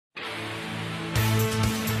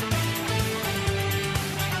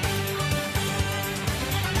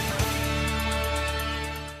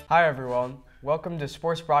Hi everyone, welcome to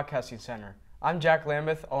Sports Broadcasting Center. I'm Jack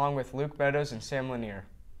Lambeth along with Luke Meadows and Sam Lanier.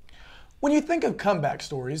 When you think of comeback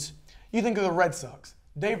stories, you think of the Red Sox.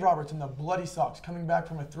 Dave Roberts and the Bloody Sox coming back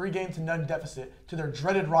from a 3-0 deficit to their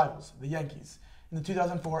dreaded rivals, the Yankees, in the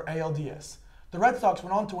 2004 ALDS. The Red Sox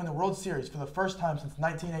went on to win the World Series for the first time since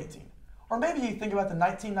 1918. Or maybe you think about the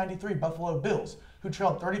 1993 Buffalo Bills, who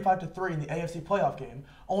trailed 35-3 in the AFC playoff game,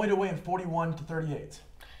 only to win 41-38.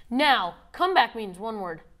 Now, comeback means one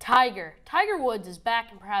word: Tiger. Tiger Woods is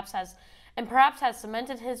back and perhaps has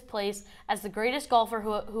cemented his place as the greatest golfer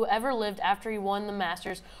who ever lived after he won the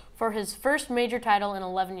Masters for his first major title in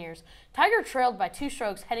 11 years. Tiger trailed by 2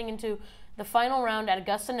 strokes heading into the final round at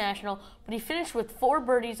Augusta National, but he finished with 4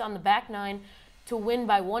 birdies on the back 9 to win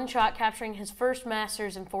by 1 shot, capturing his first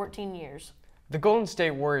Masters in 14 years. The Golden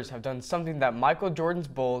State Warriors have done something that Michael Jordan's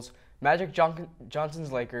Bulls, Magic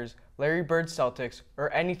Johnson's Lakers, Larry Bird's Celtics,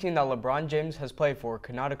 or any team that LeBron James has played for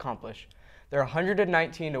could not accomplish. Their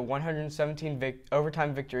 119-117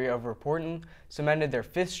 overtime victory over Portland cemented their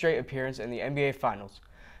 5th straight appearance in the NBA Finals.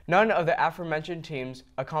 None of the aforementioned teams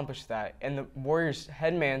accomplished that, and the Warriors'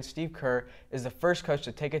 head man Steve Kerr is the first coach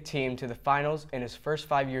to take a team to the finals in his first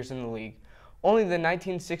 5 years in the league. Only the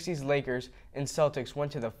 1960s Lakers and Celtics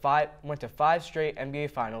went to 5 straight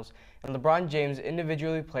NBA Finals, and LeBron James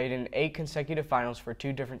individually played in 8 consecutive finals for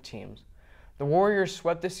 2 different teams. The Warriors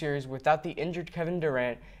swept the series without the injured Kevin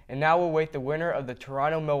Durant and now await the winner of the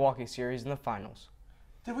Toronto-Milwaukee series in the finals.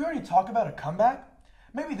 Did we already talk about a comeback?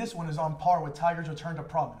 Maybe this one is on par with Tiger's return to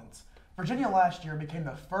prominence. Virginia last year became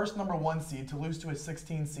the first #1 seed to lose to a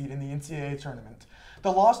 16 seed in the NCAA tournament.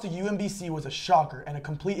 The loss to UMBC was a shocker and a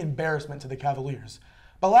complete embarrassment to the Cavaliers.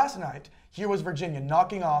 But last night, here was Virginia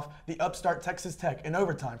knocking off the upstart Texas Tech in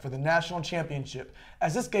overtime for the national championship,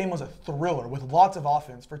 as this game was a thriller with lots of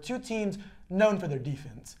offense for 2 teams known for their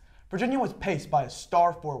defense. Virginia was paced by a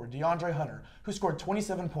star forward, DeAndre Hunter, who scored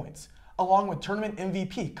 27 points, along with tournament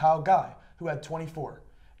MVP Kyle Guy, who had 24.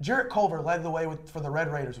 Jarrett Culver led the way for the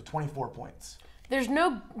Red Raiders with 24 points. There's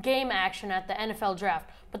no game action at the NFL draft,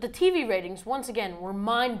 but the TV ratings once again were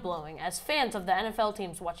mind-blowing as fans of the NFL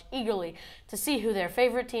teams watched eagerly to see who their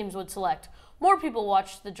favorite teams would select. More people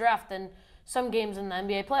watched the draft than some games in the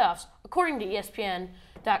NBA playoffs. According to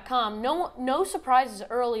ESPN.com, no surprises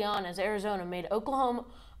early on as Arizona made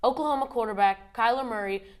Oklahoma quarterback Kyler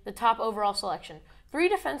Murray the top overall selection. 3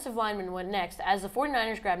 defensive linemen went next as the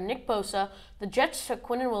 49ers grabbed Nick Bosa, the Jets took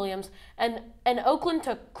Quinnen Williams, and Oakland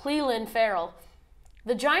took Clelin Ferrell.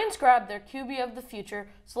 The Giants grabbed their QB of the future,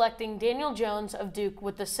 selecting Daniel Jones of Duke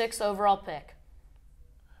with the 6th overall pick.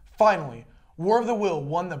 Finally, War of the Will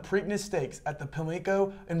won the Preakness Stakes at the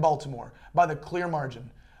Pimlico in Baltimore by the clear margin.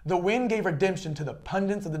 The win gave redemption to the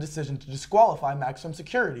pundits of the decision to disqualify Maximum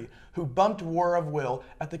Security, who bumped War of Will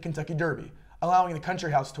at the Kentucky Derby, allowing the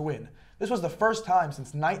Country House to win. This was the first time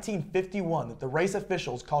since 1951 that the race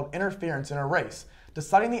officials called interference in a race,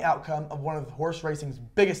 deciding the outcome of one of horse racing's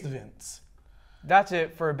biggest events. That's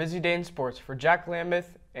it for a busy day in sports. For Jack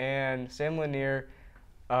Lambeth and Sam Lanier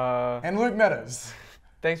and Luke Meadows.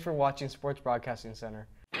 Thanks for watching Sports Broadcasting Center.